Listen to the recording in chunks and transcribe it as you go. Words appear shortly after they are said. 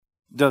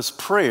Does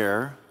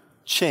prayer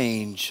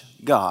change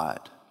God?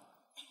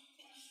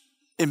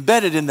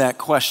 Embedded in that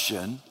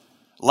question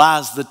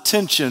lies the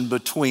tension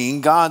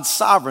between God's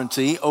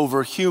sovereignty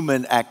over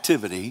human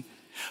activity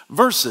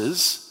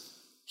versus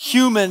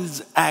human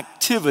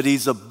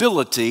activity's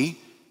ability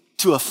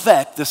to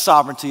affect the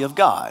sovereignty of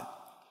God.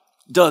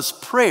 Does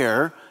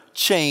prayer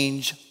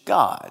change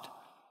God?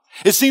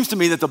 It seems to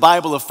me that the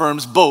Bible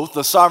affirms both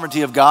the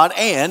sovereignty of God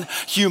and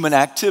human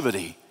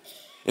activity.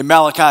 In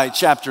Malachi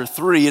chapter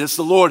 3, it is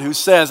the Lord who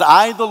says,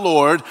 I, the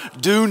Lord,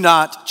 do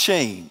not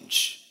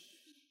change.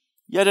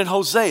 Yet in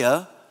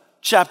Hosea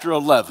chapter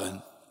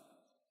 11,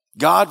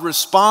 God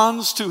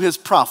responds to his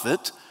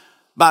prophet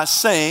by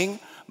saying,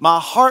 my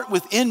heart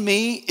within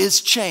me is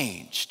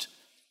changed.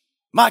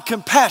 My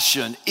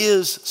compassion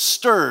is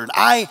stirred.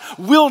 I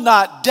will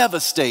not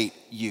devastate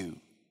you.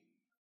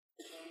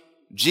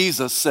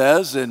 Jesus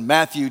says in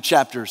Matthew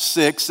chapter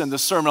 6 in the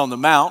Sermon on the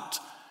Mount,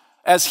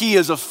 as he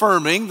is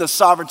affirming the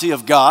sovereignty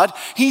of God,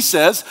 he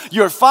says,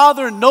 your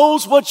Father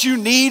knows what you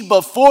need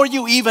before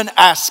you even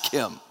ask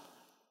him.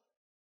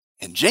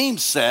 And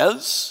James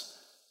says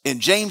in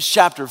James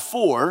chapter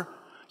 4,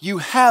 you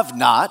have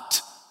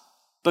not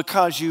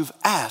because you've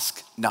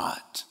asked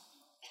not.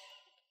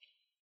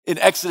 In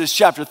Exodus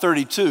chapter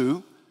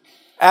 32,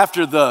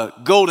 after the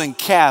golden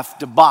calf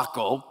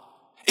debacle,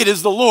 it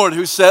is the Lord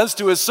who says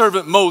to his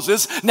servant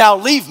Moses, now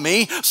leave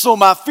me so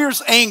my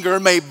fierce anger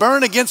may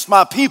burn against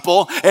my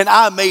people and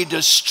I may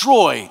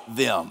destroy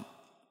them.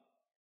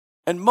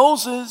 And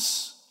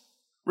Moses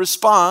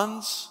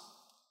responds,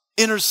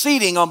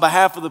 interceding on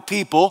behalf of the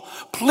people,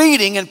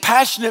 pleading in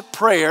passionate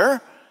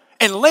prayer.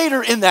 And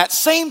later in that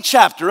same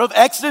chapter of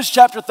Exodus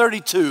chapter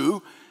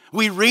 32,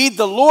 we read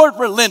the Lord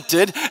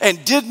relented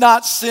and did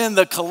not send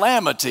the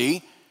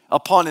calamity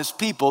upon his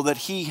people that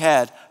he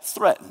had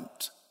threatened.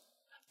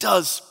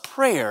 Does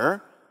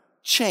prayer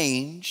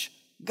change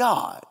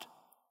God?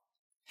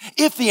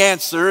 If the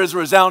answer is a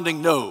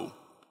resounding no,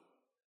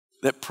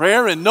 that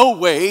prayer in no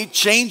way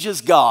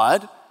changes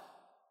God,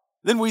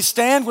 then we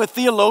stand with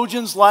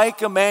theologians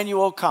like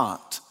Immanuel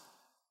Kant,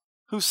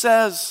 who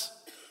says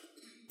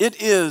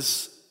it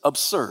is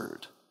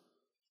absurd,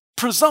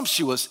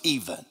 presumptuous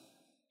even,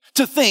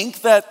 to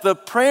think that the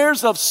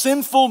prayers of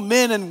sinful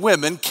men and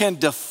women can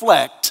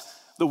deflect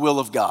the will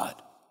of God.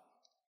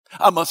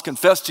 I must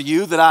confess to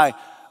you that I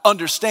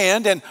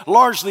understand and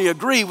largely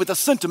agree with the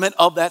sentiment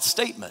of that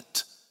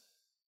statement.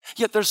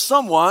 Yet there's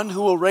someone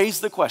who will raise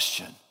the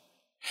question,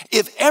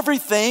 if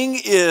everything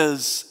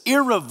is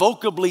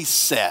irrevocably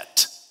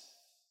set,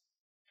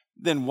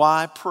 then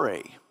why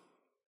pray?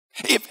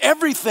 If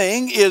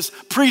everything is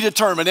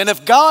predetermined and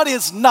if God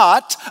is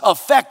not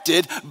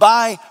affected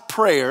by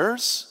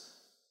prayers,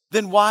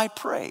 then why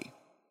pray?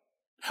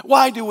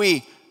 Why do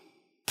we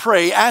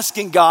pray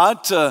asking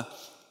God to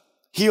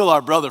heal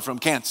our brother from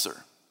cancer?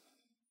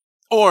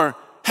 Or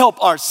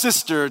help our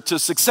sister to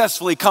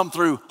successfully come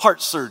through heart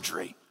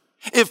surgery?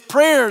 If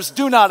prayers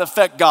do not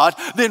affect God,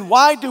 then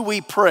why do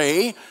we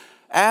pray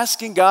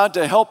asking God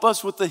to help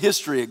us with the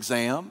history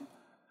exam?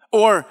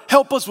 Or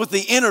help us with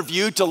the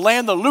interview to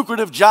land the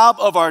lucrative job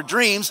of our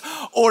dreams?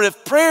 Or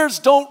if prayers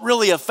don't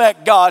really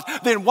affect God,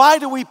 then why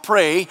do we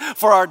pray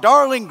for our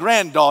darling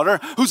granddaughter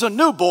who's a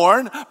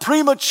newborn,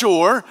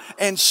 premature,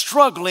 and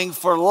struggling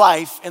for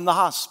life in the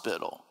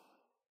hospital?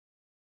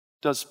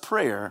 Does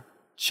prayer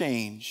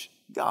change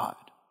God?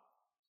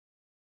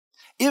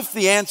 If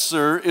the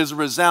answer is a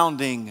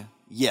resounding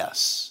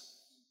yes,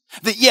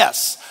 that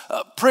yes,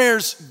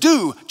 prayers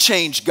do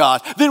change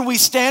God, then we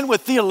stand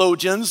with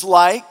theologians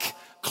like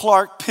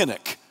Clark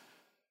Pinnock,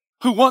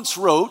 who once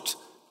wrote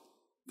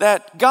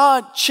that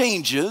God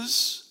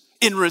changes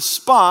in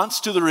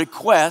response to the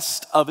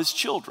request of his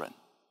children.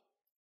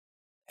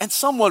 And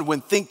someone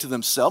would think to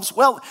themselves,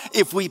 well,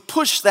 if we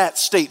push that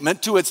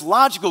statement to its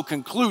logical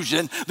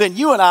conclusion, then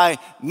you and I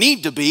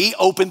need to be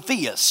open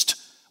theists,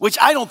 which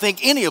I don't think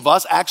any of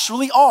us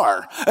actually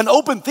are. An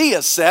open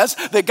theist says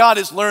that God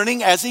is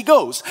learning as he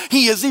goes.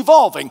 He is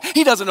evolving.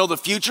 He doesn't know the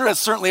future as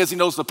certainly as he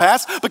knows the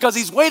past because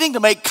he's waiting to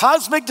make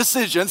cosmic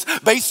decisions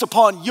based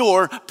upon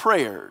your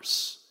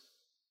prayers.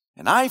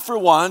 And I, for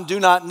one, do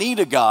not need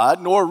a God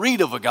nor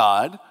read of a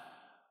God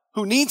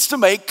who needs to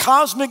make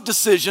cosmic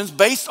decisions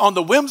based on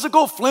the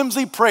whimsical,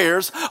 flimsy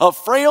prayers of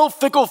frail,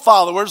 fickle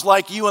followers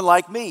like you and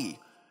like me.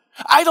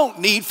 I don't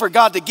need for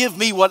God to give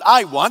me what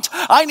I want.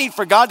 I need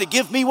for God to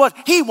give me what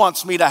he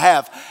wants me to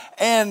have.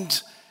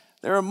 And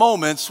there are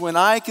moments when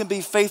I can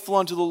be faithful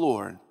unto the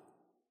Lord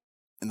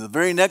and the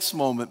very next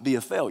moment be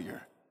a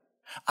failure.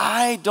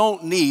 I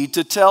don't need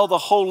to tell the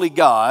holy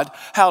God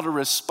how to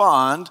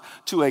respond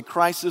to a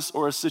crisis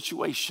or a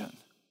situation.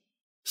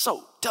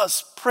 So,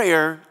 does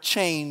prayer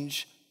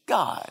change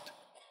God?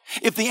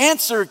 If the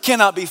answer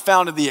cannot be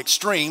found in the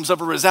extremes of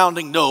a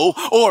resounding no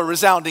or a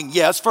resounding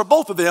yes, for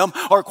both of them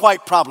are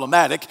quite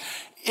problematic,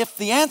 if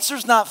the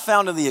answer's not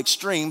found in the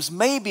extremes,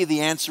 maybe the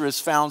answer is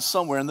found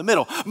somewhere in the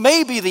middle.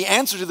 Maybe the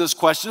answer to this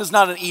question is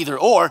not an either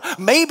or.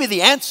 Maybe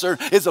the answer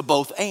is a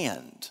both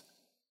and.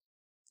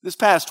 This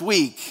past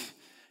week,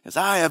 As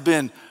I have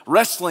been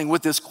wrestling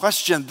with this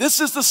question,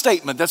 this is the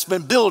statement that's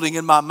been building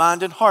in my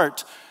mind and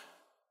heart.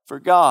 For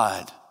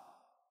God,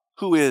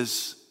 who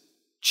is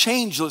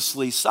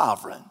changelessly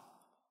sovereign,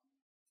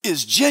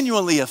 is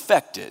genuinely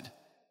affected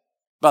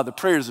by the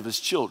prayers of his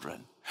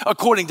children,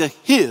 according to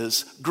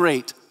his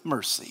great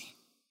mercy.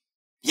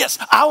 Yes,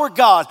 our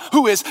God,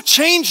 who is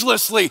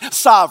changelessly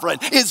sovereign,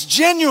 is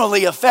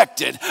genuinely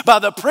affected by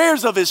the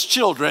prayers of his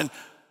children,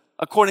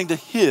 according to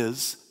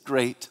his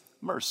great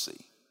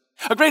mercy.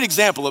 A great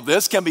example of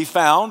this can be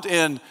found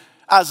in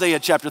Isaiah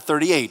chapter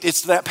 38.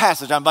 It's that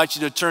passage I invite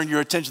you to turn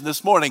your attention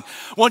this morning.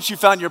 Once you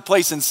found your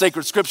place in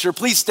sacred scripture,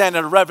 please stand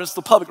in reverence to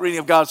the public reading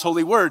of God's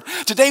holy word.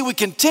 Today we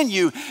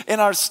continue in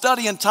our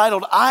study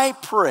entitled, I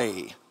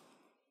Pray.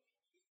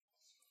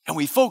 And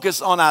we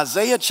focus on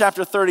Isaiah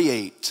chapter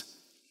 38,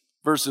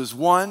 verses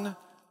 1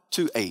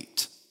 to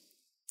 8.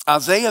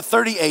 Isaiah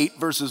 38,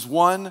 verses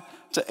 1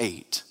 to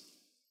 8.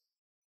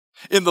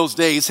 In those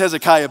days,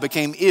 Hezekiah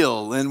became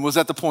ill and was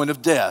at the point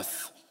of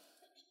death.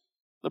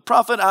 The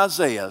prophet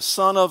Isaiah,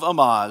 son of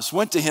Amoz,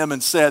 went to him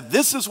and said,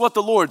 "This is what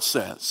the Lord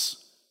says.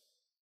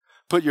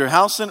 Put your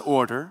house in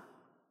order,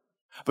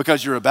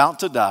 because you're about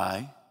to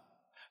die.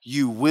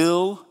 You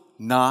will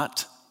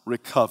not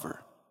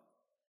recover."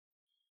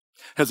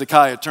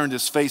 Hezekiah turned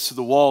his face to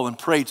the wall and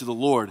prayed to the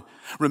Lord.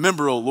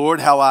 "Remember, O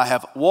Lord, how I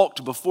have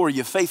walked before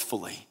you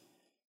faithfully,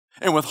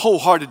 and with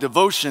wholehearted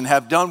devotion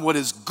have done what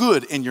is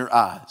good in your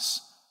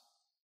eyes."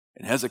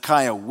 And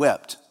Hezekiah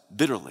wept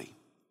bitterly.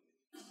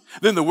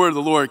 Then the word of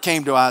the Lord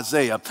came to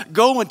Isaiah.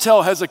 "Go and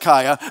tell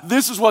Hezekiah,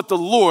 this is what the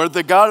Lord,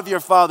 the God of your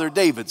father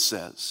David,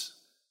 says.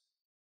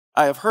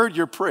 I have heard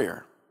your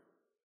prayer.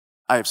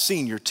 I have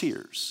seen your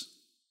tears.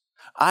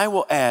 I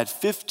will add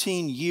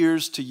 15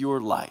 years to your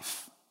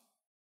life.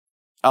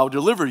 I will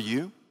deliver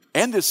you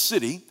and this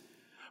city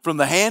from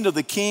the hand of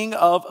the king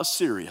of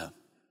Assyria.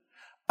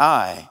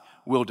 I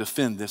will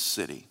defend this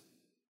city.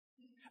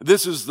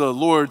 This is the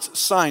Lord's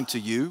sign to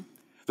you,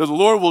 that the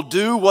Lord will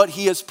do what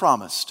he has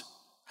promised.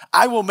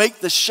 I will make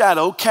the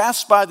shadow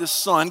cast by the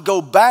sun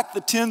go back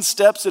the 10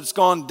 steps it's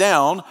gone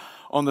down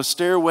on the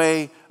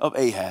stairway of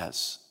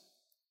Ahaz."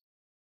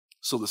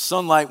 So the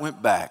sunlight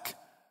went back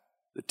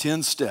the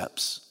 10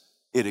 steps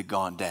it had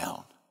gone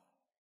down.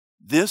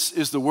 This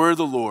is the word of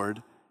the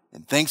Lord,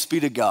 and thanks be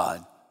to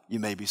God. You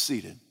may be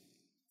seated.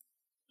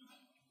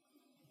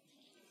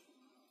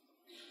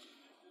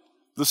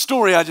 The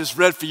story I just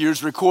read for you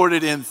is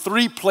recorded in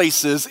 3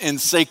 places in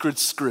sacred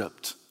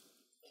script.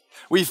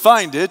 We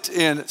find it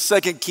in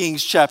 2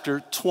 Kings chapter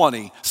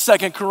 20,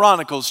 2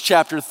 Chronicles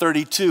chapter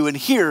 32, and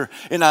here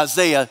in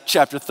Isaiah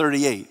chapter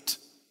 38.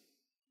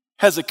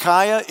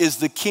 Hezekiah is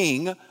the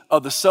king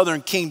of the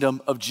southern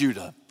kingdom of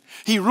Judah.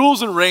 He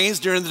rules and reigns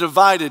during the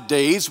divided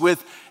days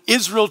with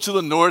Israel to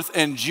the north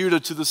and Judah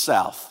to the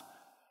south.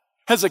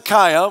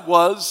 Hezekiah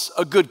was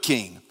a good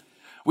king.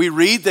 We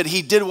read that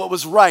he did what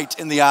was right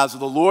in the eyes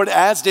of the Lord,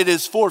 as did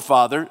his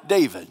forefather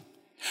David.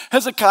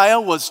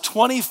 Hezekiah was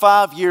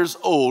 25 years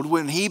old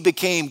when he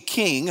became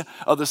king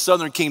of the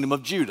southern kingdom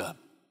of Judah.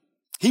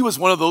 He was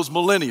one of those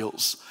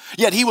millennials,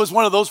 yet he was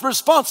one of those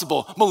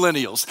responsible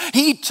millennials.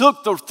 He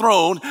took the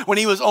throne when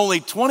he was only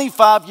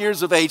 25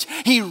 years of age.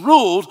 He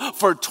ruled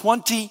for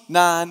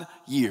 29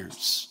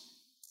 years.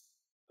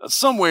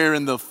 Somewhere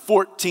in the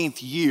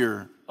 14th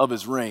year of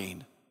his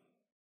reign,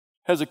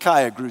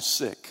 Hezekiah grew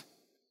sick.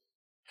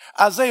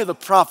 Isaiah the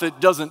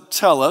prophet doesn't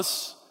tell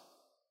us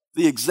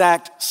the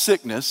exact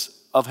sickness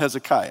of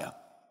Hezekiah.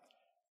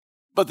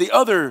 But the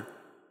other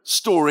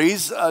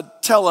stories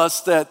tell us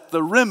that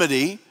the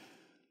remedy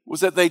was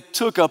that they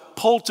took a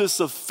poultice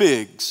of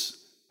figs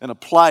and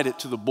applied it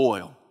to the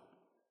boil.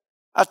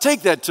 I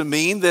take that to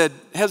mean that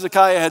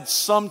Hezekiah had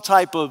some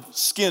type of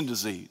skin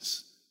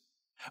disease,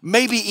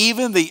 maybe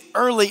even the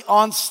early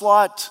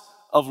onslaught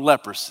of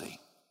leprosy.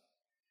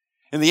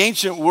 In the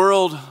ancient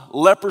world,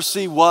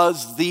 leprosy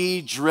was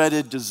the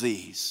dreaded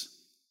disease.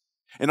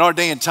 In our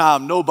day and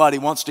time, nobody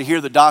wants to hear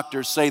the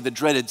doctors say the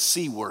dreaded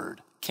C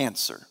word,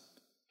 cancer.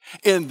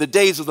 In the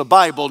days of the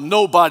Bible,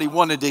 nobody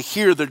wanted to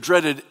hear the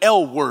dreaded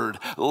L word,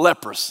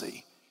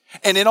 leprosy.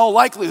 And in all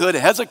likelihood,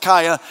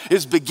 Hezekiah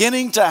is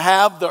beginning to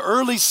have the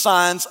early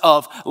signs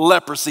of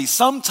leprosy,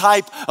 some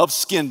type of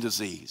skin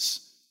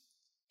disease.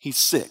 He's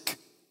sick.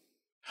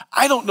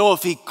 I don't know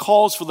if he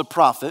calls for the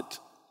prophet,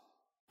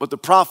 but the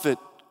prophet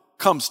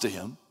comes to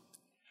him,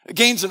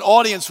 gains an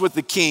audience with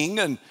the king,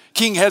 and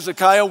King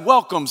Hezekiah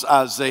welcomes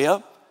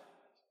Isaiah.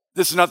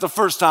 This is not the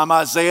first time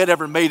Isaiah had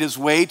ever made his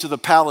way to the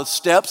palace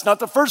steps, not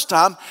the first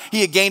time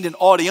he had gained an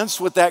audience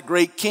with that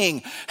great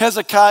king.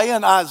 Hezekiah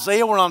and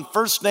Isaiah were on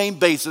first name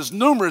basis.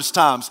 Numerous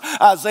times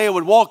Isaiah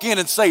would walk in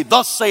and say,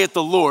 "Thus saith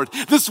the Lord."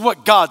 This is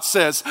what God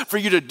says for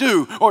you to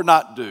do or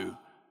not do.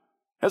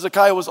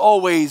 Hezekiah was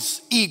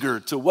always eager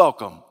to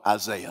welcome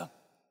Isaiah.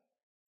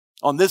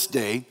 On this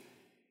day,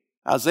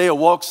 Isaiah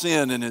walks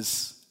in and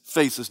his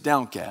face is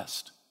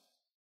downcast.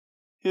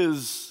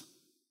 His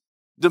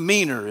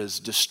demeanor is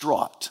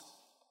distraught.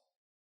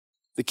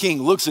 The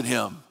king looks at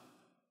him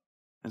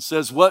and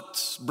says,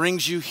 "What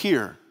brings you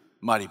here,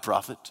 mighty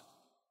prophet?"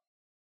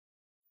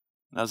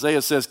 And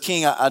Isaiah says,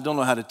 King, I don't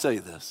know how to tell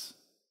you this,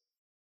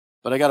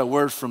 but I got a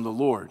word from the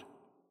Lord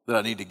that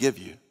I need to give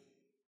you.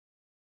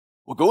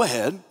 Well, go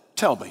ahead,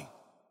 tell me.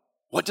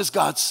 What does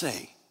God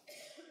say?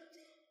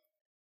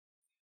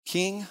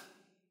 King,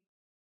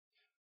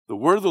 the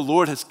word of the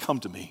Lord has come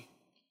to me,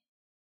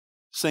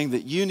 saying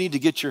that you need to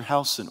get your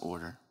house in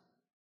order.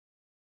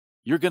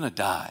 You're going to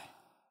die.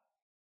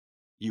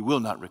 You will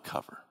not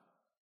recover.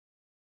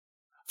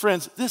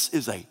 Friends, this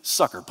is a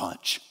sucker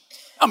punch.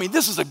 I mean,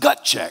 this is a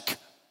gut check.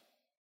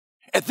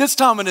 At this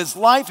time in his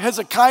life,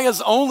 Hezekiah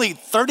is only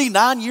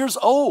 39 years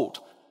old.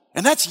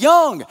 And that's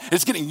young.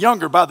 It's getting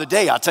younger by the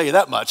day, I'll tell you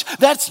that much.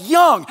 That's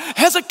young.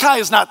 Hezekiah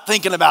is not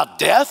thinking about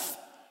death.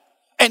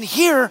 And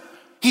here,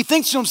 he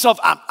thinks to himself,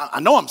 I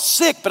know I'm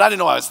sick, but I didn't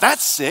know I was that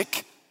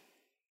sick.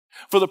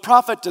 For the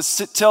prophet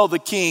to tell the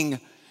king,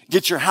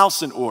 get your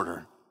house in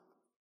order.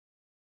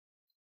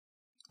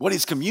 What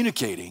he's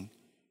communicating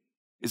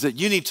is that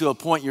you need to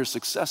appoint your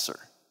successor.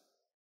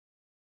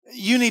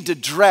 You need to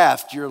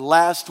draft your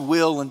last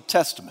will and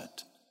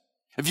testament.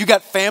 If you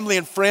got family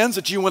and friends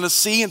that you want to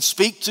see and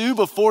speak to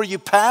before you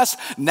pass,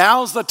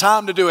 now's the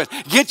time to do it.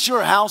 Get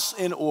your house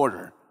in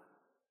order.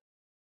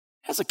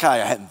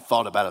 Hezekiah hadn't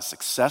thought about a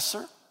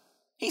successor.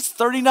 He's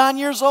 39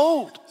 years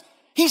old.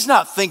 He's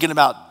not thinking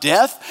about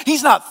death.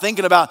 He's not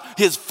thinking about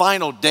his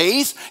final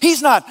days.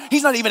 He's not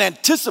even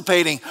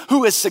anticipating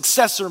who his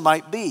successor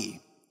might be.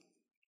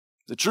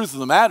 The truth of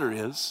the matter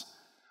is,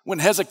 when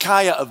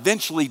Hezekiah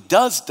eventually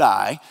does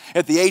die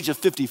at the age of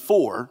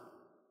 54,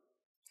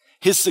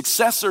 his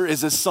successor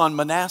is his son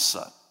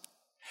Manasseh.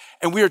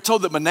 And we are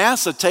told that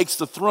Manasseh takes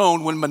the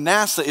throne when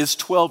Manasseh is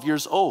 12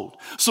 years old.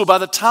 So by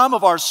the time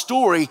of our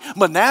story,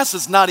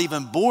 Manasseh's not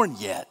even born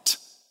yet.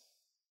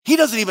 He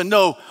doesn't even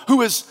know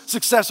who his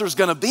successor is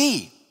going to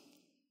be.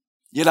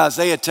 Yet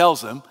Isaiah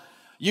tells him,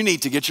 you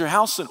need to get your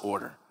house in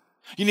order.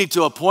 You need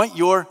to appoint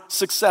your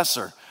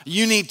successor.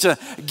 You need to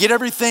get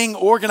everything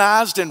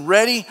organized and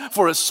ready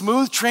for a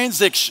smooth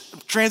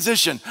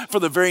transition for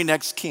the very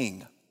next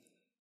king.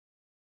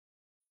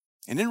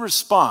 And in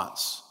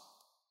response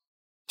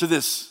to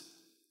this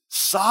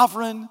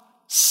sovereign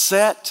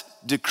set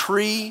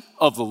decree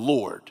of the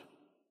Lord,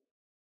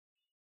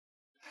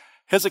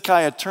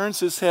 Hezekiah turns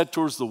his head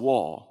towards the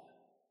wall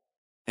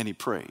and he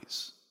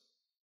prays.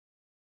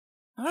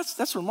 Now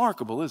that's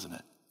remarkable, isn't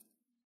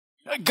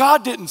it?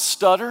 God didn't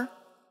stutter.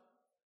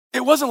 It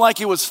wasn't like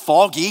it was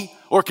foggy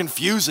or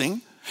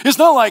confusing. It's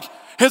not like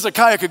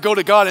Hezekiah could go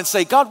to God and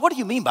say, God, what do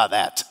you mean by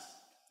that?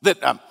 That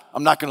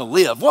I'm not going to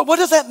live. What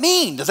does that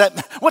mean?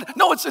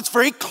 No, it's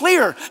very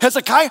clear.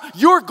 Hezekiah,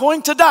 you're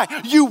going to die.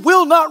 You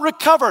will not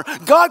recover.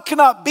 God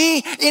cannot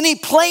be any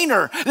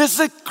plainer. This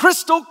is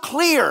crystal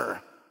clear.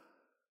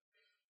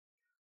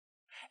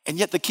 And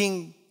yet the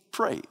king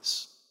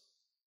prays.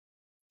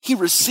 He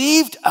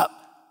received a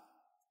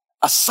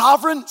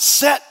sovereign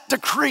set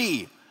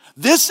decree.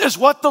 This is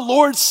what the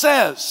Lord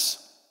says.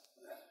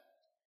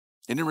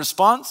 And in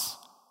response,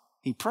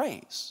 he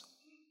prays.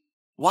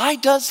 Why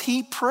does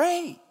he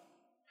pray?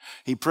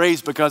 He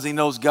prays because he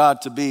knows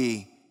God to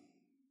be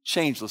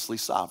changelessly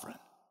sovereign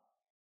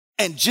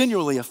and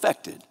genuinely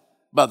affected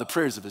by the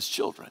prayers of his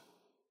children,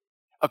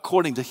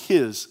 according to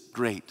his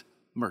great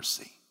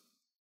mercy.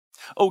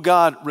 Oh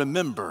God,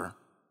 remember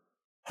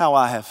how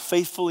I have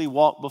faithfully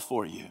walked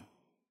before you.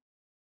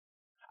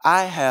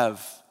 I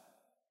have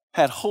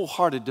had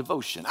wholehearted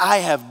devotion. I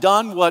have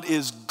done what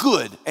is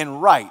good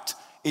and right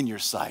in your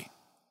sight.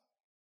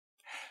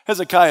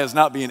 Hezekiah is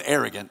not being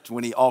arrogant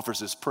when he offers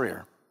his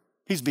prayer.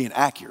 He's being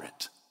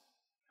accurate.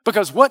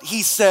 Because what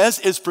he says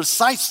is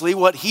precisely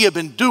what he had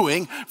been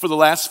doing for the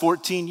last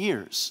 14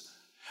 years.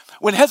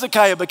 When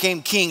Hezekiah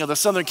became king of the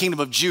southern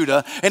kingdom of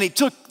Judah, and he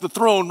took the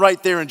throne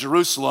right there in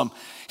Jerusalem,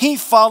 he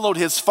followed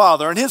his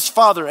father, and his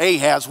father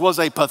Ahaz was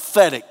a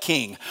pathetic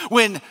king.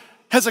 When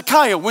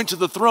Hezekiah went to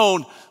the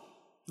throne,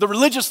 the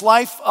religious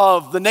life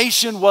of the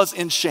nation was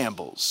in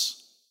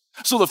shambles.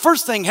 So the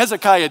first thing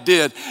Hezekiah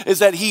did is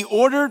that he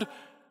ordered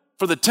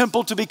for the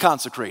temple to be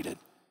consecrated.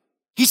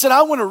 He said,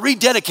 I want to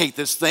rededicate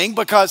this thing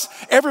because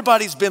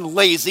everybody's been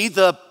lazy.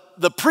 The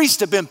priests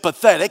have been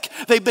pathetic.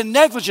 They've been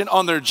negligent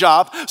on their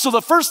job. So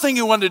the first thing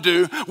he wanted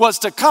to do was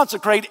to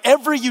consecrate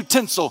every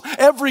utensil,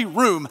 every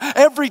room,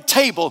 every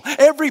table,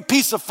 every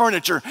piece of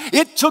furniture.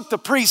 It took the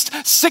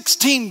priest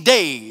 16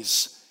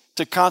 days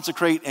to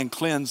consecrate and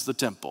cleanse the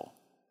temple.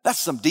 That's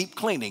some deep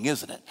cleaning,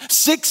 isn't it?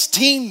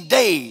 16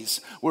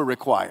 days were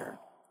required.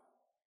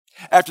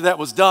 After that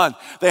was done,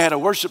 they had a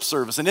worship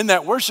service. And in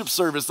that worship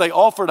service, they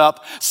offered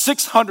up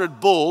 600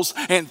 bulls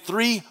and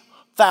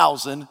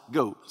 3,000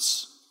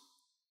 goats.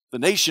 The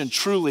nation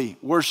truly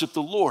worshiped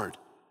the Lord.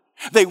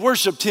 They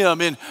worshiped him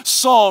in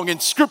song,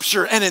 in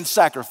scripture, and in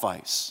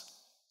sacrifice.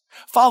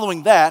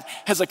 Following that,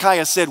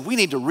 Hezekiah said, we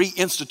need to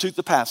reinstitute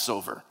the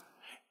Passover.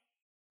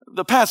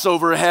 The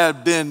Passover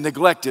had been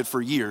neglected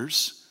for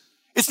years.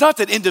 It's not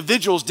that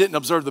individuals didn't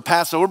observe the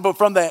Passover, but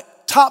from the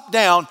top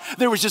down,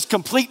 there was just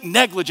complete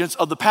negligence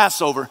of the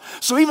Passover.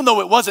 So even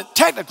though it wasn't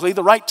technically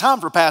the right time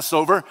for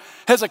Passover,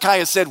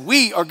 Hezekiah said,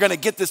 we are going to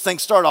get this thing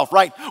started off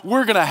right.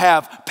 We're going to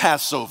have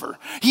Passover.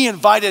 He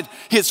invited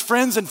his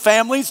friends and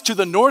families to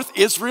the north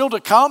Israel to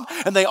come,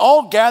 and they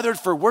all gathered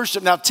for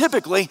worship. Now,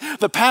 typically,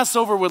 the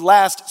Passover would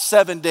last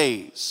 7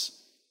 days.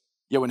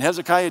 Yet when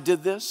Hezekiah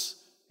did this,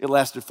 it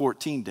lasted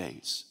 14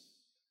 days.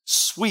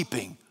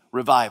 Sweeping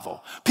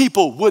revival.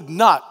 People would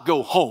not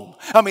go home.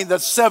 I mean, the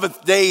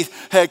seventh day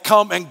had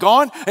come and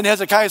gone, and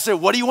Hezekiah said,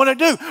 what do you want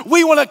to do?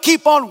 We want to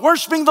keep on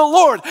worshiping the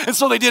Lord. And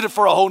so they did it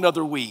for a whole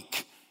nother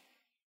week.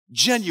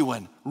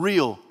 Genuine,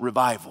 real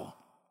revival.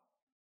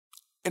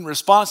 In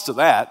response to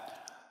that,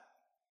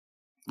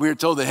 we are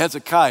told that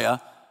Hezekiah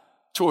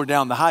tore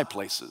down the high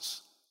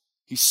places.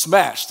 He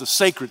smashed the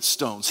sacred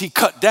stones. He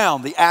cut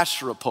down the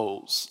Asherah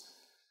poles.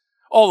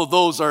 All of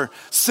those are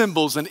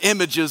symbols and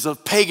images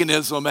of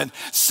paganism and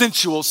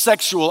sensual,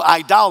 sexual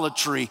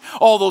idolatry.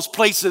 All those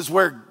places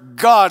where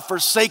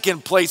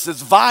God-forsaken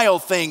places, vile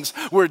things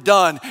were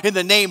done in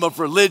the name of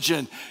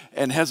religion.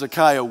 And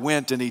Hezekiah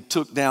went and he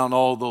took down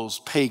all those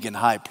pagan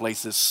high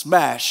places,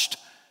 smashed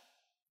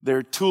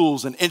their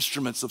tools and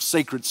instruments of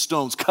sacred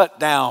stones, cut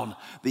down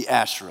the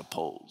Asherah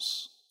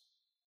poles.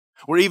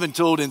 We're even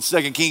told in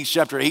 2 Kings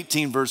chapter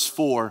 18, verse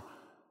 4,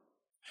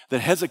 that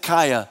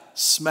Hezekiah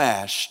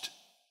smashed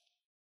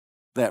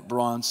that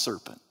bronze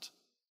serpent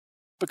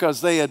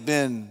because they had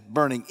been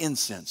burning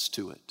incense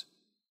to it.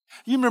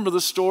 You remember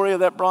the story of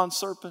that bronze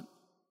serpent?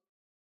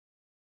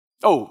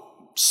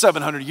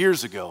 700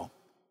 years ago,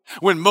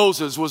 when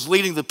Moses was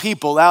leading the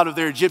people out of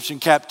their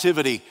Egyptian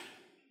captivity,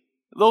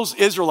 those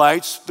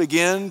Israelites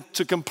began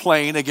to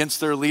complain against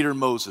their leader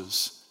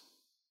Moses.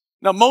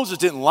 Now, Moses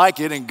didn't like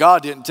it, and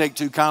God didn't take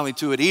too kindly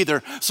to it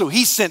either, so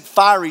he sent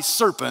fiery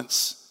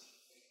serpents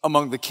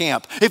among the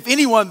camp. If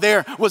anyone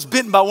there was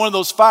bitten by one of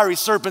those fiery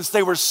serpents,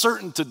 they were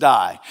certain to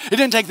die. It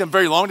didn't take them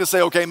very long to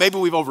say, okay, maybe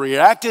we've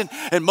overreacted,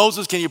 and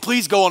Moses, can you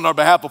please go on our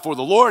behalf before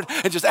the Lord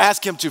and just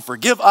ask him to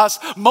forgive us?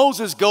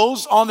 Moses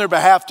goes on their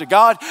behalf to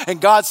God, and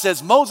God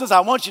says, Moses, I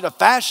want you to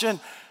fashion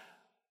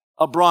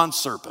a bronze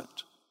serpent.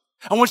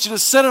 I want you to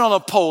set it on a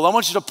pole. I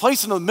want you to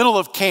place it in the middle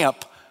of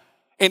camp,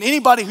 and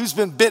anybody who's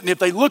been bitten, if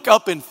they look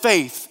up in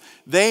faith,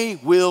 they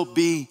will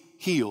be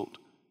healed.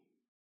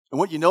 And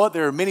what you know,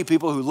 there are many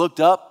people who looked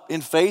up in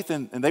faith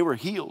and they were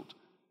healed.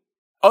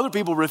 Other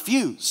people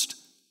refused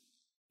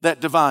that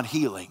divine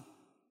healing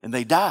and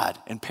they died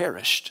and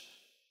perished.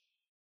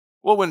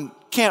 Well, when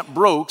camp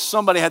broke,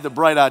 somebody had the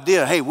bright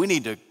idea, hey, we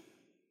need to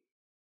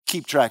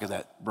keep track of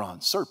that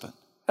bronze serpent.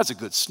 That's a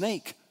good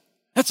snake.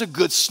 That's a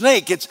good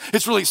snake.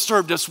 It's really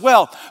served us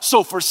well.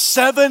 So for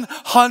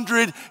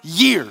 700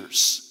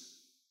 years,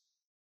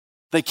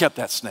 they kept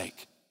that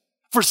snake.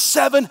 For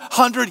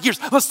 700 years.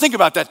 Let's think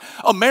about that.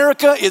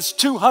 America is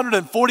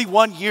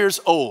 241 years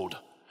old.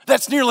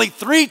 That's nearly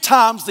 3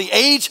 times the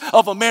age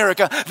of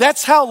America.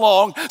 That's how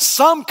long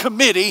some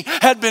committee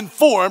had been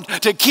formed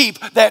to keep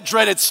that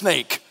dreaded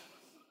snake.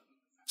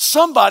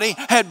 Somebody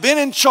had been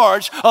in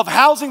charge of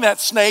housing that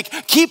snake,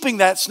 keeping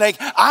that snake.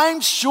 I'm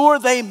sure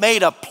they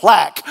made a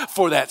plaque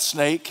for that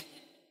snake.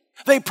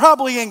 They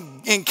probably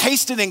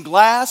encased it in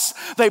glass.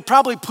 They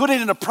probably put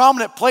it in a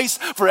prominent place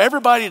for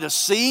everybody to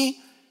see.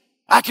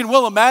 I can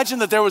well imagine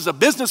that there was a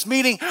business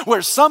meeting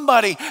where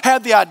somebody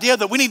had the idea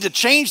that we need to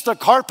change the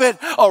carpet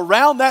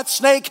around that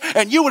snake,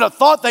 and you would have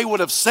thought they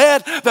would have said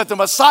that the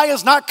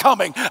Messiah's not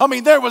coming. I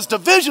mean, there was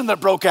division that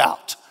broke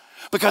out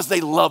because they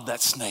loved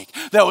that snake.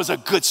 That was a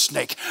good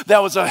snake.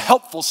 That was a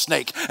helpful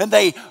snake, and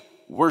they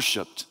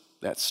worshiped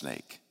that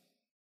snake.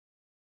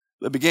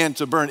 They began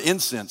to burn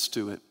incense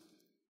to it.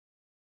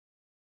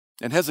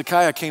 And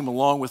Hezekiah came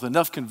along with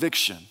enough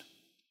conviction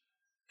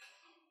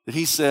that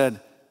he said,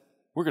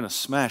 we're going to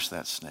smash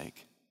that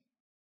snake.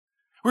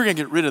 We're going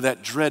to get rid of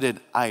that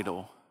dreaded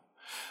idol.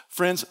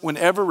 Friends,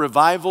 whenever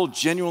revival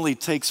genuinely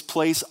takes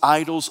place,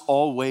 idols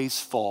always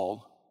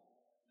fall.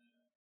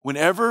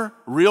 Whenever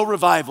real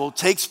revival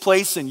takes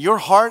place in your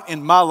heart,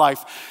 in my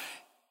life,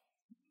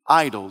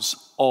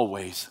 idols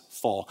always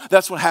fall.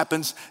 That's what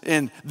happens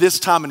in this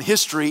time in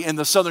history in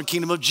the southern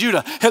kingdom of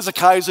Judah.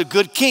 Hezekiah is a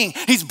good king.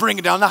 He's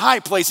bringing down the high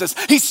places.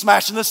 He's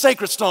smashing the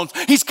sacred stones.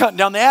 He's cutting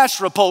down the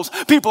Asherah poles.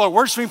 People are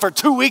worshiping for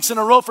 2 weeks in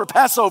a row for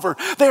Passover.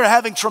 They are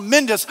having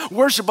tremendous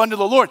worship unto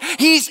the Lord.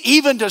 He's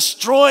even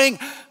destroying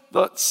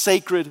the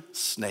sacred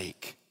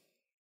snake.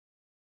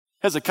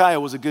 Hezekiah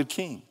was a good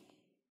king.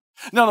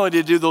 Not only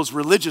did he do those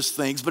religious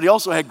things, but he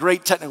also had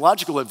great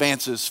technological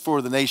advances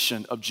for the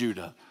nation of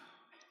Judah.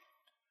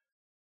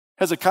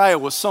 Hezekiah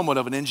was somewhat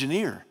of an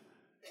engineer.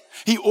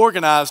 He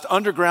organized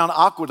underground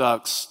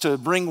aqueducts to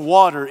bring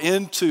water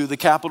into the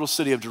capital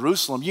city of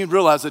Jerusalem. You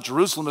realize that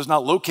Jerusalem is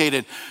not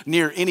located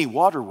near any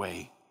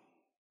waterway.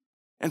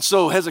 And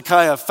so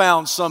Hezekiah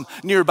found some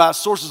nearby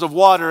sources of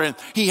water, and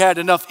he had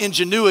enough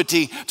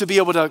ingenuity to be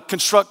able to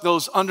construct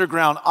those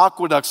underground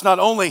aqueducts. Not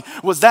only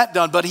was that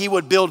done, but he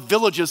would build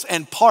villages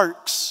and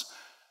parks.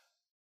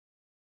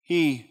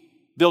 He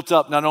built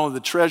up not only the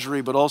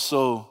treasury, but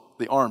also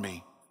the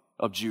army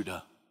of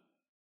Judah.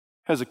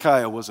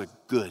 Hezekiah was a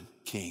good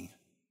king.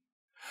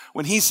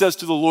 When he says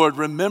to the Lord,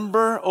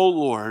 remember, O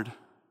Lord,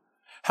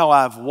 how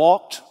I've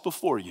walked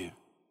before you.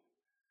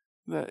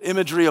 The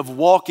imagery of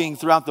walking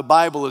throughout the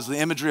Bible is the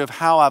imagery of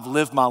how I've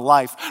lived my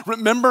life.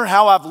 Remember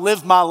how I've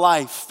lived my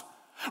life.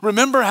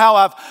 Remember how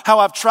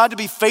I've tried to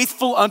be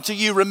faithful unto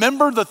you.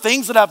 Remember the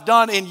things that I've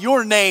done in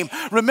your name.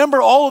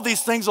 Remember all of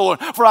these things, O Lord,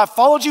 for I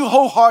followed you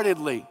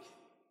wholeheartedly.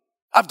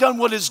 I've done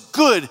what is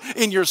good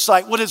in your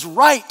sight, what is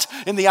right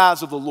in the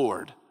eyes of the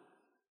Lord.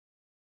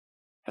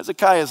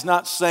 Hezekiah is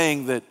not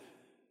saying that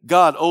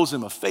God owes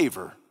him a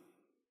favor,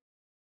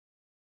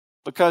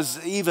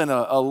 because even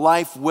a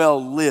life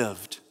well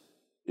lived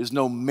is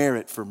no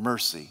merit for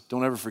mercy.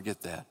 Don't ever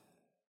forget that.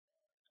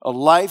 A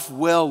life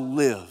well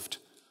lived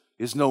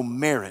is no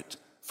merit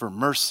for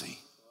mercy.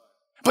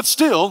 But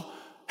still,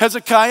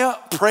 Hezekiah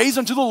prays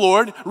unto the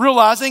Lord,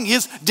 realizing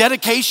his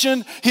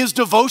dedication, his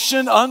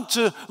devotion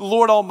unto the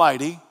Lord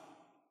Almighty.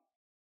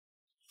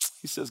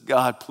 He says,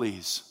 God,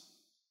 please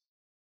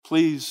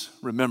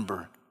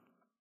remember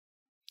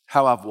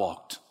how I've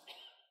walked,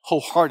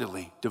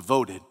 wholeheartedly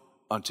devoted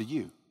unto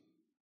you.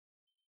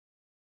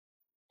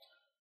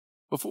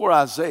 Before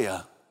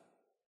Isaiah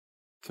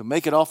could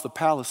make it off the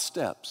palace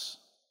steps,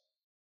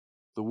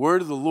 the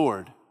word of the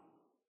Lord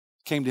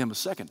came to him a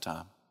second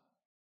time.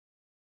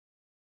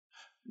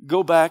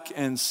 Go back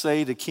and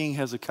say to King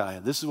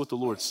Hezekiah, this is what the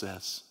Lord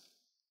says.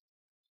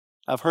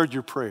 I've heard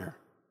your prayer.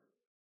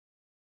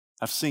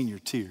 I've seen your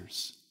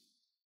tears.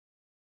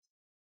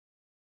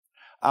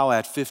 I'll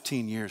add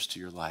 15 years to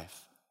your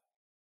life.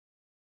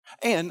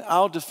 And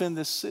I'll defend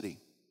this city.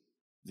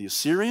 The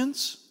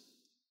Assyrians,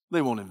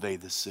 they won't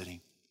invade this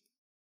city.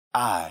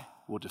 I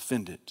will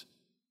defend it.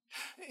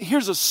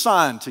 Here's a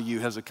sign to you,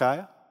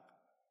 Hezekiah.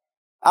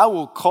 I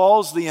will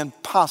cause the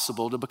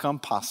impossible to become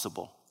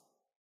possible.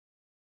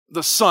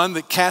 The sun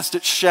that cast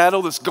its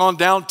shadow that's gone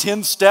down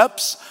 10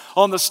 steps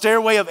on the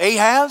stairway of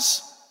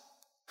Ahaz,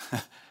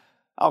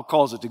 I'll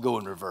cause it to go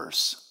in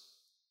reverse.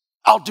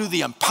 I'll do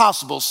the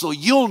impossible so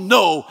you'll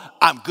know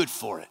I'm good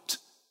for it.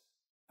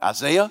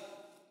 Isaiah,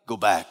 go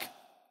back,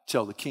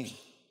 tell the king.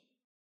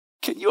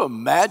 Can you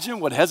imagine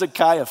what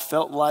Hezekiah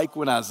felt like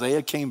when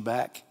Isaiah came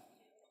back?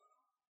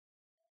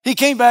 He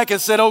came back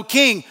and said, oh,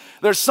 king,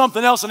 there's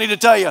something else I need to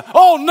tell you.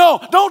 Oh, no,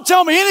 don't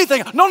tell me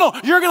anything. No,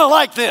 you're going to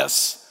like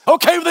this.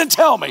 Okay, well, then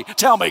tell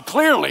me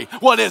clearly,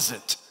 what is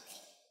it?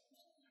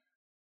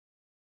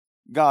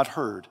 God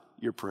heard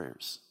your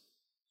prayers.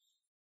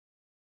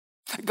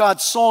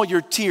 God saw your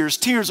tears.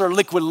 Tears are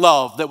liquid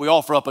love that we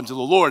offer up unto the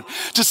Lord.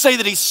 To say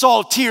that he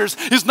saw tears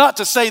is not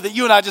to say that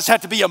you and I just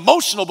have to be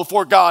emotional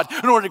before God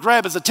in order to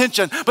grab his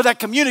attention, but that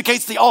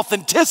communicates the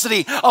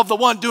authenticity of the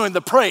one doing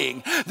the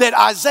praying. That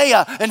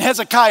Isaiah and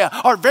Hezekiah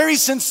are very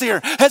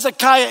sincere.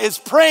 Hezekiah is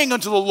praying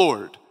unto the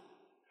Lord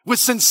with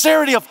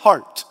sincerity of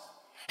heart.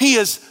 He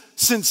is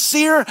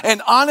sincere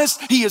and honest.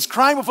 He is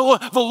crying before the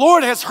Lord. The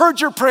Lord has heard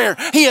your prayer.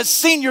 He has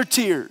seen your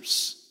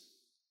tears.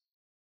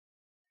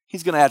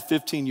 He's going to add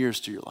 15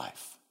 years to your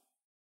life.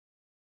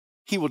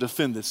 He will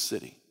defend this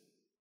city.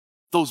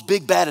 Those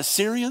big bad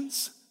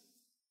Assyrians,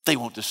 they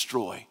won't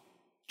destroy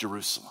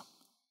Jerusalem.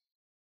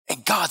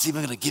 And God's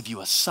even going to give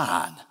you a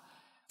sign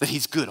that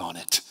he's good on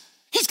it.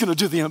 He's going to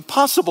do the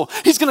impossible.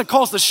 He's going to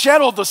cause the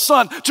shadow of the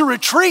sun to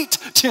retreat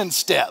 10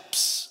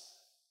 steps.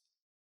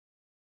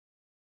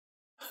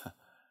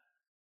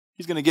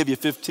 He's going to give you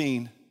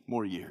 15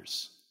 more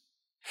years.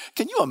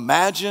 Can you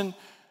imagine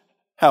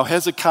how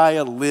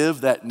Hezekiah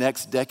lived that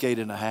next decade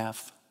and a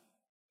half?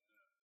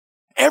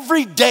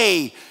 Every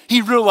day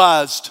he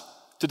realized,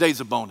 today's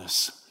a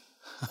bonus.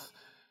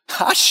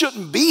 I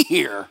shouldn't be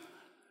here,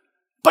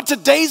 but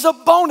today's a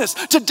bonus.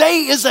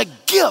 Today is a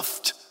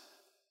gift.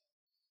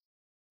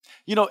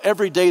 You know,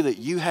 every day that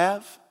you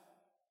have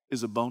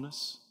is a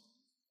bonus.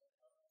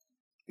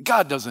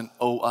 God doesn't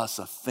owe us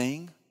a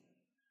thing.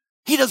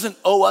 He doesn't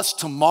owe us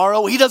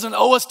tomorrow. He doesn't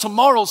owe us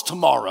tomorrow's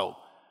tomorrow.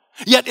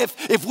 Yet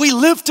if we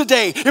live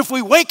today, if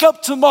we wake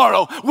up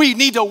tomorrow, we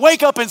need to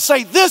wake up and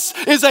say, this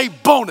is a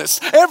bonus.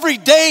 Every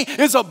day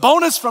is a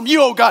bonus from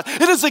you, oh God.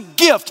 It is a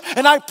gift.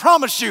 And I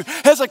promise you,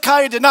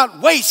 Hezekiah did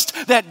not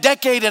waste that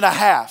decade and a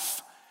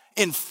half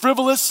in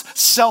frivolous,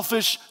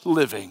 selfish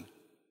living.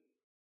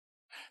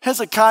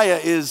 Hezekiah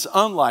is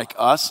unlike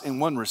us in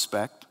one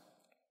respect.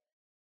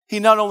 He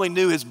not only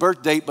knew his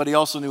birth date, but he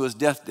also knew his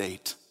death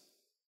date.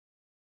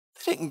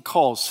 That didn't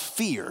cause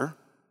fear.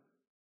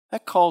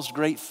 That caused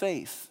great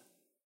faith.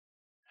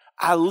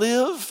 I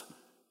live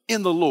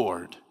in the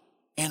Lord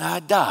and I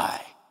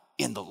die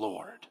in the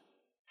Lord.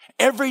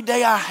 Every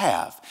day I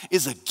have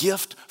is a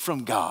gift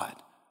from God.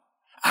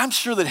 I'm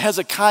sure that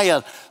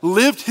Hezekiah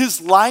lived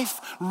his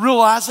life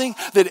realizing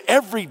that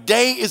every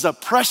day is a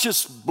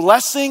precious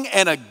blessing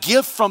and a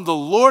gift from the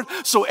Lord.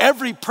 So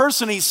every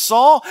person he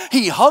saw,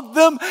 he hugged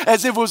them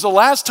as if it was the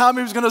last time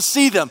he was going to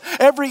see them.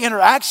 Every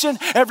interaction,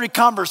 every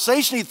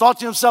conversation, he thought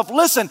to himself,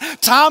 listen,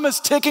 time is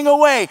ticking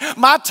away.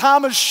 My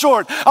time is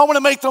short. I want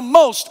to make the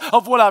most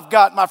of what I've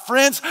got. My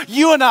friends,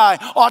 you and I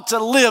ought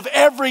to live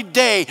every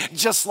day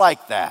just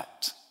like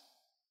that.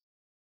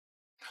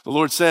 The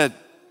Lord said,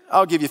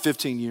 I'll give you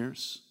 15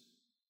 years.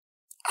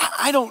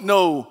 I don't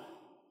know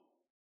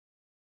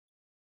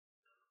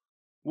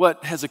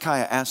what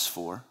Hezekiah asked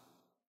for.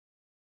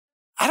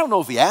 I don't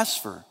know if he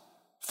asked for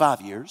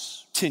 5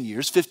 years, 10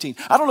 years, 15.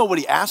 I don't know what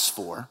he asked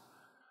for.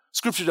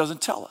 Scripture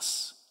doesn't tell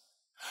us.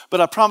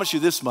 But I promise you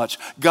this much,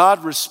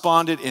 God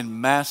responded in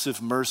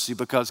massive mercy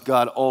because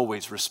God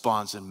always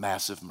responds in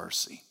massive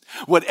mercy.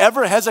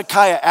 Whatever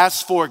Hezekiah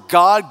asked for,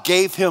 God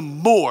gave him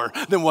more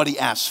than what he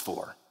asked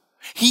for.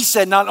 He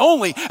said, not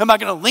only am I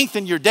going to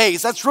lengthen your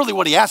days, that's really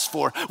what he asked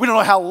for. We don't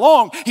know how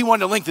long he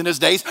wanted to lengthen his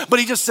days, but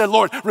he just said,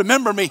 Lord,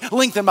 remember me,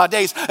 lengthen my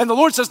days. And the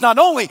Lord says, not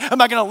only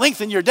am I going to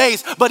lengthen your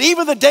days, but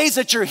even the days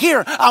that you're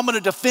here, I'm going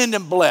to defend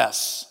and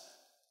bless.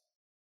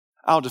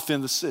 I'll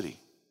defend the city.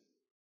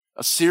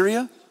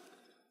 Assyria,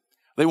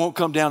 they won't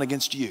come down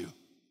against you,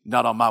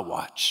 not on my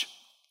watch.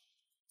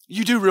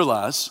 You do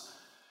realize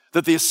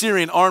that the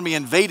Assyrian army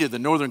invaded the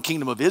northern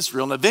kingdom of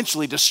Israel and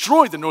eventually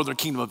destroyed the northern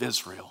kingdom of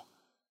Israel.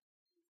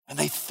 And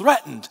they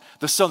threatened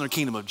the southern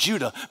kingdom of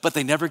Judah, but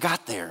they never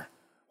got there.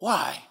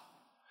 Why?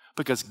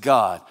 Because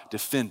God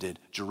defended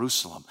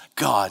Jerusalem.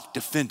 God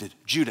defended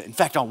Judah. In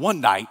fact, on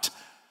one night,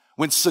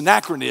 when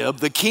Sennacherib,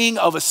 the king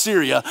of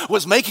Assyria,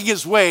 was making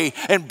his way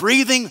and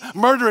breathing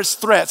murderous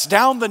threats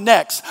down the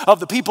necks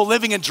of the people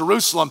living in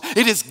Jerusalem,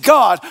 it is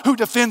God who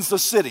defends the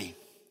city.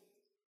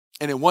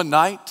 And in one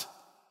night,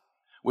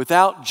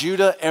 without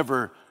Judah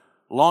ever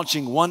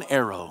launching one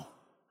arrow,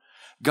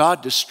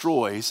 God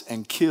destroys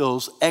and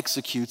kills,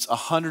 executes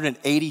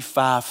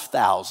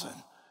 185,000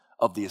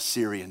 of the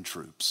Assyrian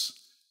troops.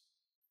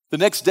 The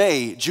next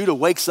day, Judah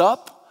wakes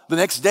up. The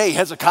next day,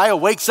 Hezekiah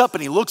wakes up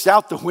and he looks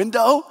out the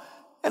window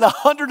and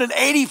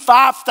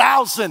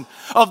 185,000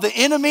 of the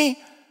enemy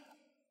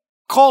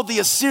called the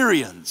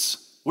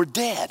Assyrians were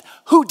dead.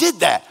 Who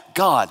did that?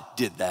 God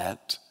did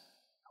that.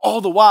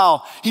 All the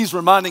while, he's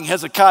reminding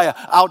Hezekiah,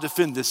 I'll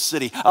defend this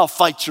city. I'll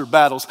fight your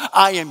battles.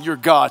 I am your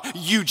God.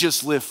 You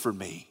just live for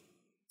me.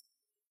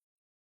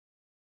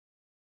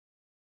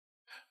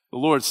 The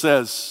Lord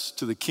says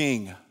to the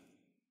king,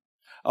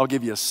 I'll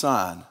give you a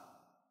sign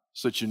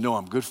so that you know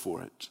I'm good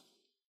for it.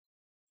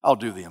 I'll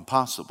do the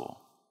impossible.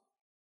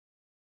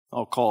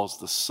 I'll cause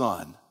the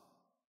sun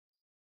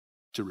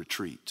to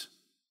retreat.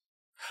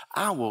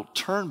 I will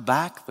turn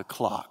back the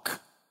clock.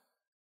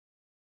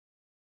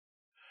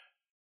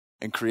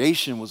 And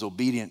creation was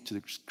obedient to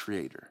the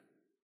Creator.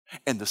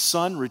 And the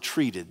sun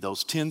retreated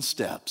those 10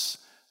 steps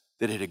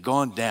that it had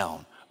gone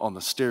down on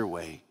the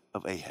stairway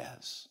of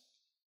Ahaz.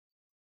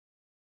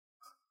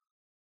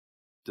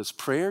 Does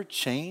prayer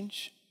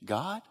change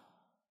God?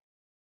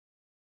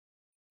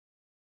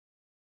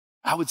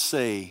 I would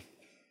say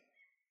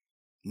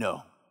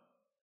no.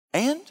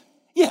 And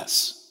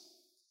yes.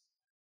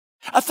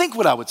 I think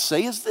what I would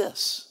say is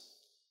this,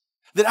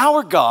 that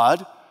our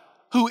God,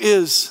 who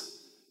is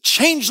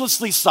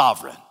changelessly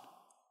sovereign,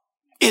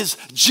 is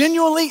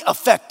genuinely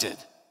affected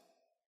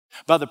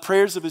by the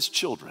prayers of his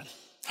children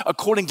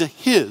according to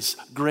his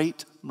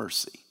great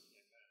mercy.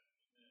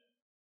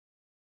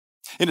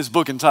 In his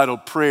book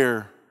entitled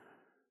Prayer,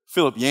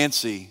 Philip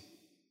Yancey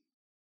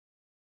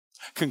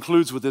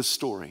concludes with this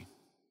story.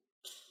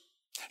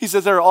 He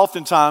says there are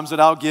often times that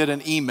I'll get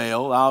an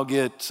email, I'll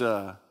get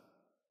a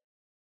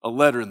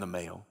letter in the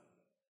mail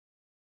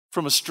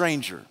from a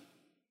stranger,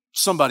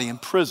 somebody in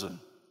prison,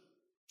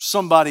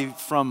 somebody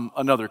from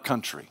another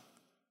country.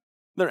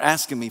 They're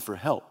asking me for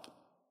help.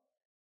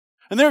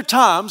 And there are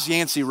times,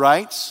 Yancey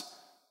writes,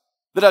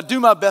 that I do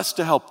my best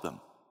to help them.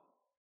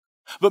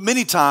 But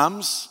many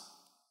times,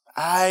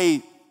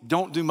 I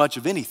don't do much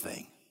of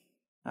anything.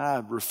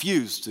 I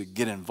refuse to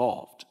get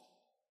involved.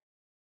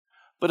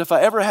 But if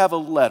I ever have a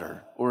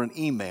letter or an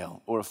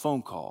email or a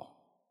phone call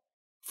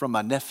from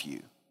my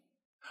nephew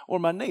or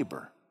my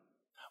neighbor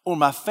or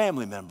my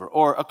family member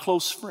or a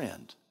close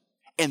friend,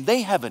 and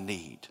they have a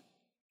need,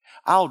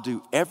 I'll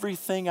do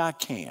everything I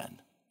can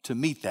to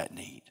meet that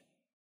need.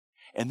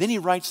 And then he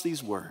writes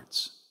these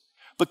words,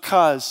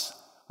 because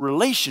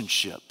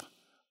relationship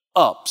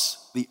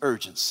ups the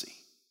urgency.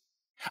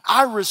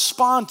 I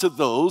respond to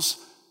those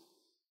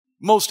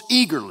most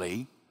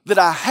eagerly that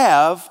I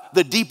have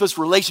the deepest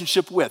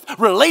relationship with.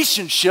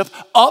 Relationship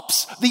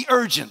ups the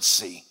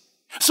urgency.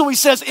 So he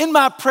says, in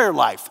my prayer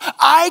life,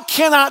 I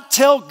cannot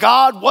tell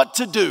God what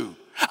to do.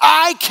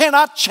 I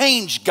cannot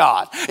change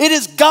God. It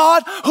is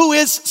God who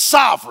is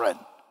sovereign.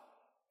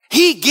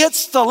 He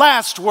gets the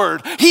last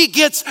word. He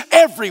gets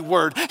every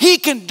word. He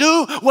can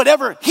do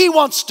whatever he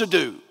wants to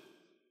do.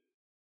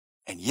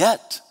 And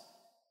yet,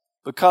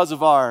 because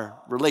of our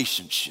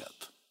relationship,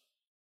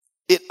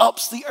 it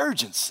ups the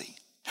urgency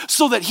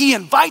so that he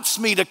invites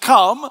me to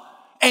come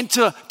and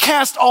to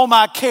cast all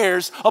my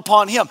cares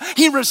upon him.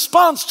 He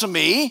responds to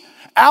me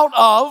out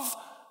of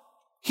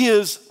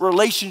his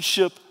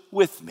relationship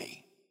with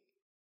me.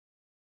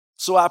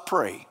 So I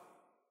pray,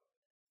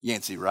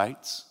 Yancey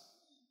writes,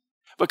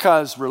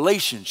 because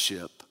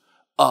relationship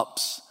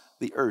ups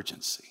the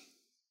urgency.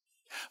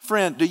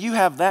 Friend, do you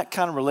have that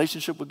kind of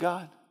relationship with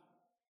God?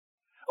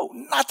 Oh,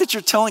 not that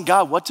you're telling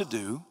God what to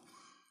do.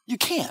 You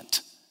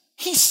can't.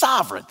 He's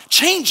sovereign,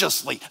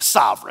 changelessly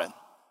sovereign.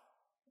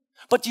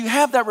 But you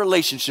have that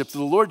relationship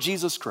through the Lord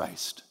Jesus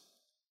Christ,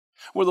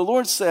 where the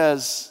Lord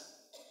says,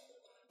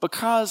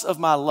 because of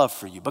my love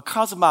for you,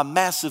 because of my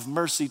massive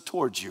mercy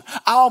towards you,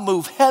 I'll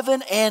move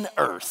heaven and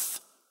earth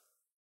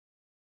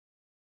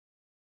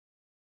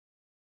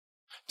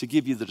to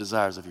give you the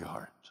desires of your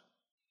heart.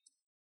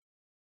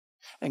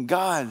 And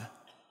God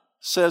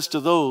says to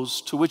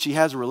those to which he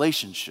has a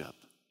relationship,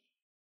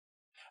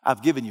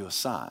 I've given you a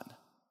sign.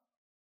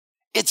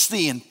 It's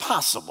the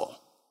impossible.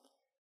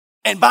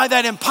 And by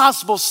that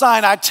impossible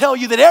sign, I tell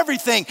you that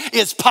everything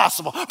is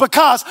possible.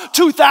 Because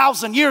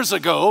 2,000 years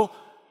ago,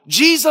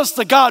 Jesus,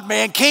 the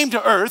God-man, came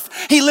to earth.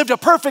 He lived a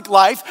perfect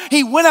life.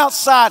 He went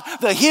outside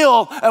the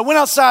hill, went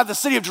outside the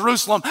city of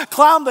Jerusalem,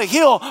 climbed the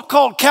hill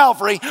called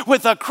Calvary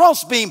with a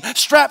crossbeam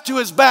strapped to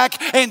his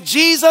back, and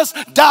Jesus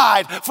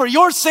died for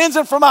your sins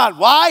and for mine.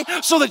 Why?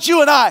 So that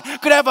you and I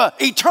could have an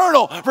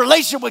eternal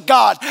relationship with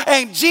God.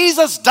 And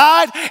Jesus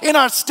died in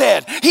our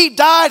stead. He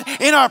died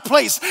in our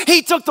place.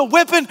 He took the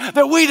whipping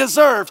that we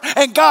deserved,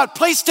 and God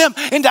placed him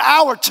into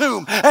our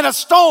tomb, and a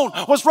stone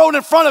was rolled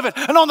in front of it.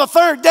 And on the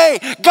third day,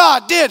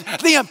 God did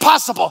the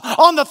impossible.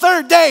 On the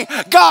third day,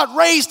 God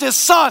raised his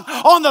son.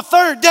 On the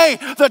third day,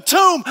 the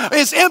tomb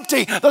is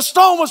empty. The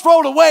stone was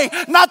rolled away,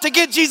 not to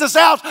get Jesus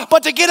out,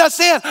 but to get us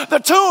in. The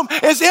tomb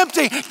is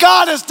empty.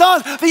 God has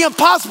done the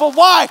impossible.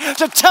 Why?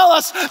 To tell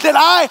us that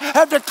I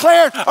have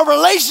declared a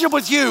relationship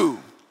with you.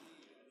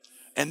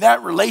 And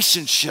that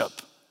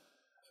relationship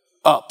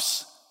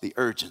ups the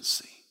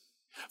urgency.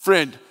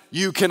 Friend,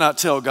 you cannot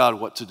tell God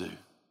what to do.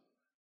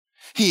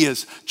 He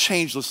is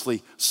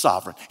changelessly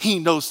sovereign. He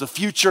knows the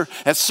future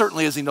as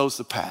certainly as he knows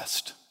the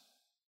past.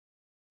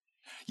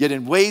 Yet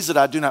in ways that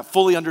I do not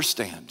fully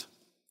understand,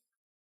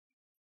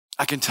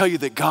 I can tell you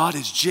that God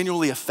is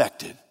genuinely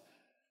affected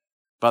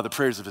by the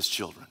prayers of his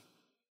children.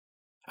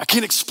 I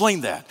can't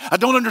explain that. I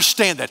don't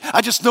understand that.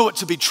 I just know it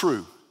to be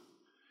true.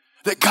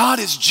 That God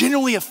is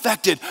genuinely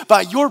affected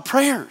by your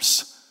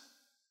prayers.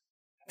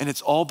 And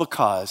it's all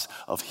because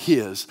of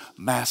his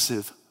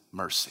massive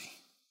mercy.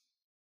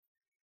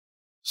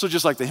 So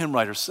just like the hymn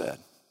writer said,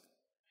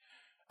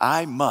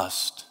 I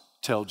must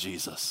tell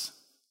Jesus.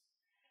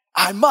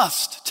 I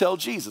must tell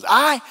Jesus.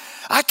 I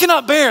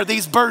cannot bear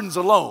these burdens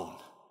alone.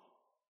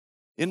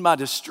 In my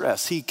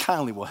distress, he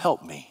kindly will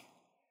help me.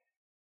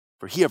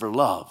 For he ever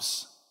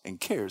loves and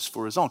cares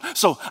for his own.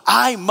 So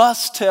I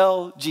must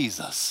tell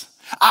Jesus.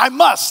 I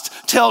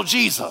must tell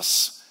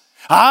Jesus.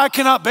 I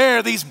cannot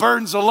bear these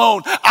burdens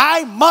alone.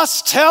 I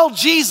must tell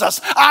Jesus.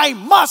 I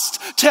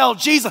must tell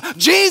Jesus.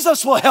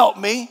 Jesus will help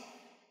me.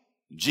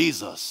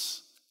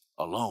 Jesus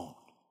alone.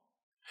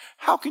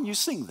 How can you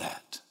sing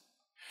that?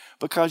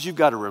 Because you've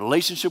got a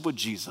relationship with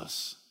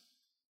Jesus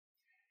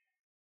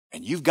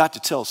and you've got to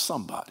tell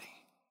somebody.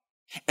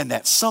 And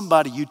that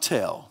somebody you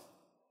tell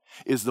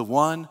is the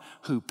one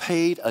who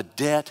paid a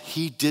debt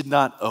he did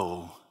not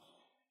owe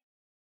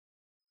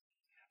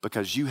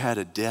because you had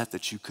a debt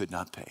that you could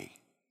not pay.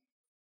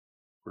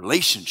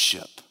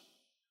 Relationship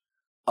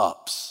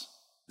ups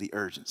the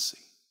urgency.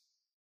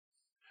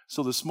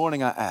 So this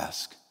morning I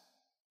ask,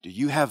 do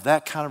you have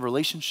that kind of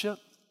relationship?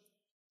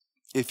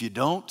 If you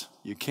don't,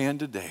 you can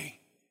today.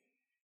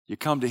 You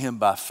come to him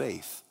by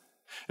faith.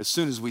 As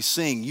soon as we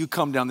sing, you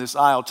come down this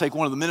aisle, take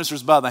one of the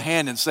ministers by the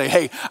hand and say,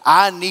 hey,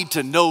 I need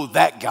to know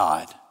that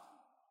God.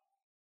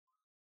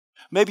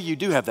 Maybe you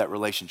do have that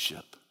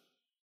relationship.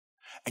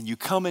 And you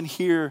come in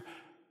here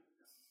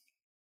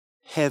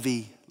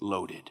heavy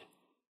loaded.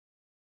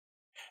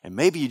 And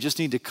maybe you just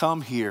need to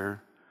come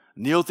here,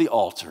 kneel at the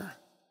altar,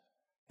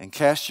 and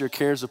cast your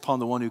cares upon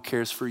the one who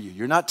cares for you.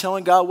 You're not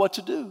telling God what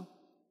to do.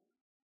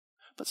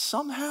 But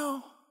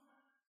somehow,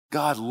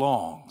 God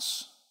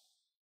longs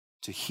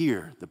to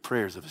hear the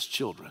prayers of his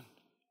children.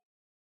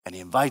 And he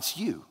invites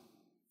you,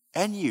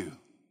 and you,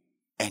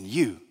 and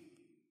you,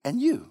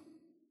 and you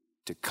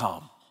to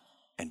come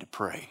and to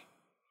pray.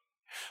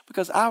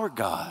 Because our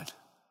God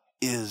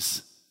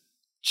is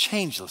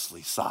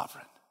changelessly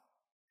sovereign.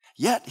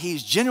 Yet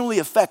he's genuinely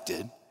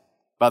affected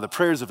by the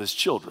prayers of his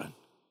children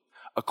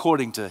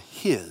according to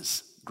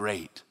his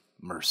great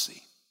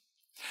mercy.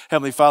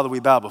 Heavenly Father, we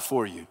bow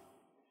before you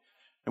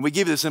and we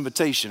give you this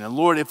invitation. And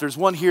Lord, if there's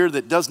one here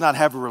that does not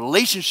have a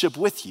relationship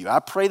with you, I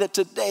pray that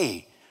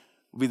today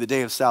will be the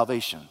day of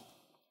salvation.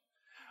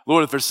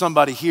 Lord, if there's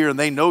somebody here and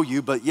they know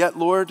you, but yet,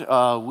 Lord,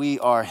 we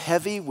are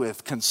heavy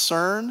with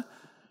concern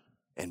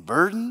and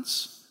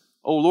burdens.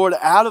 Oh Lord,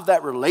 out of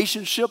that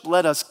relationship,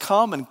 let us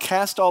come and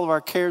cast all of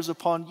our cares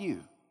upon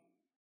you.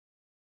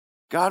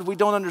 God, we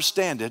don't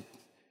understand it,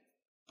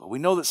 but we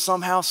know that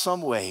somehow,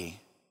 some way,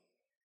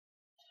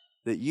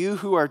 that you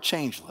who are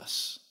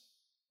changeless,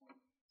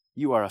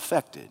 you are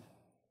affected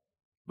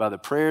by the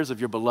prayers of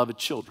your beloved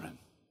children.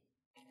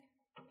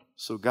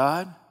 So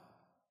God,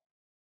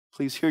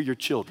 please hear your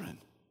children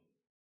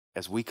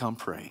as we come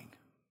praying.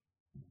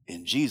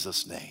 In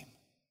Jesus' name,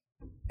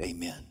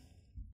 amen.